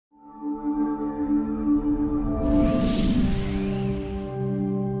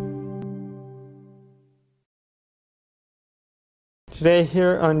Today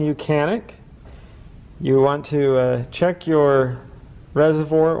here on YOUCANIC, you want to check your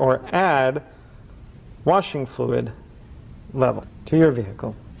reservoir or add washing fluid level to your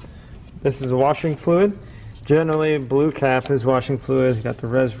vehicle. This is washing fluid. Generally, blue cap is washing fluid. You got the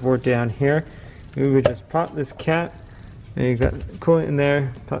reservoir down here. We would just pop this cap, and you got coolant in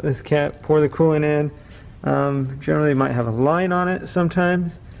there. Pop this cap, pour the coolant in. Generally, it might have a line on it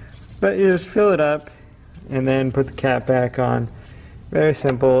sometimes, but you just fill it up and then put the cap back on. Very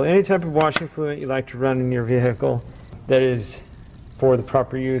simple. Any type of washing fluid you like to run in your vehicle that is for the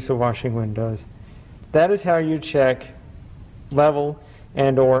proper use of washing windows. That is how you check level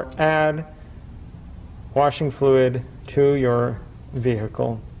and or add washing fluid to your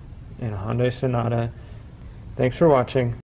vehicle in a Hyundai Sonata. Thanks for watching.